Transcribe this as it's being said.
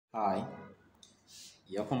Hi,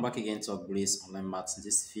 welcome back again to Grace Online Maths. In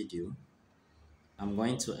this video, I'm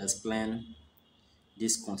going to explain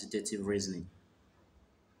this quantitative reasoning.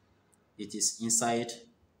 It is inside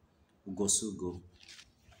Ugosugo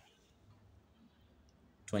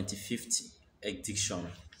 2050 edition,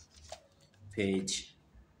 page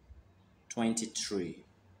 23.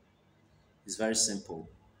 It's very simple.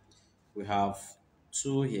 We have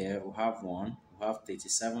 2 here, we have 1, we have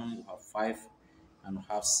 37, we have 5, and we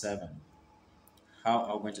have 7. How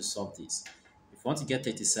are we going to solve this? If you want to get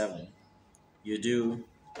 37, you do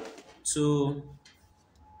 2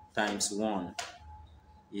 times 1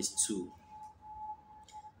 is 2.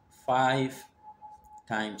 5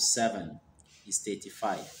 times 7 is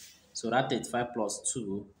 35. So that 35 plus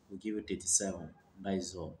 2 will give you 37. That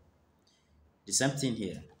is all. The same thing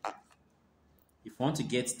here. If you want to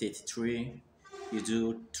get 33, you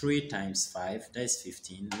do 3 times 5, that is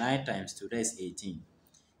 15. 9 times 2, that is 18.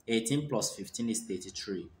 18 plus 15 is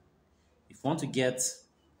 33. If you want to get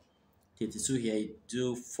 32 here, you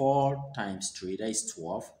do 4 times 3, that is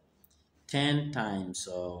 12. 10 times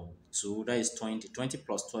 2, that is 20. 20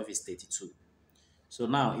 plus 12 is 32. So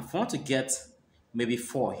now, if you want to get maybe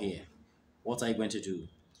 4 here, what are you going to do?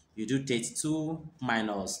 You do 32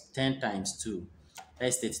 minus 10 times 2. That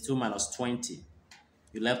is 32 minus 20.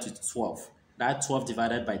 You're left with 12. That 12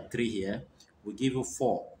 divided by 3 here will give you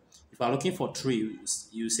 4. If you are looking for 3,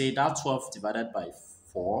 you say that 12 divided by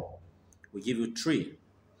 4 will give you 3.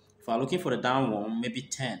 If you are looking for the down one, maybe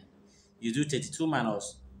 10. You do 32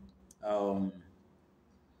 minus 4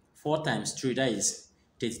 times 3, that is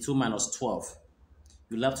 32 minus 12.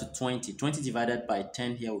 You're left with 20. 20 divided by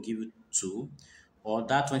 10 here will give you 2. Or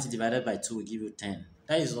that 20 divided by 2 will give you 10.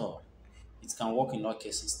 That is all. It can work in all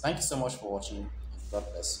cases. Thank you so much for watching. God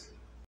bless.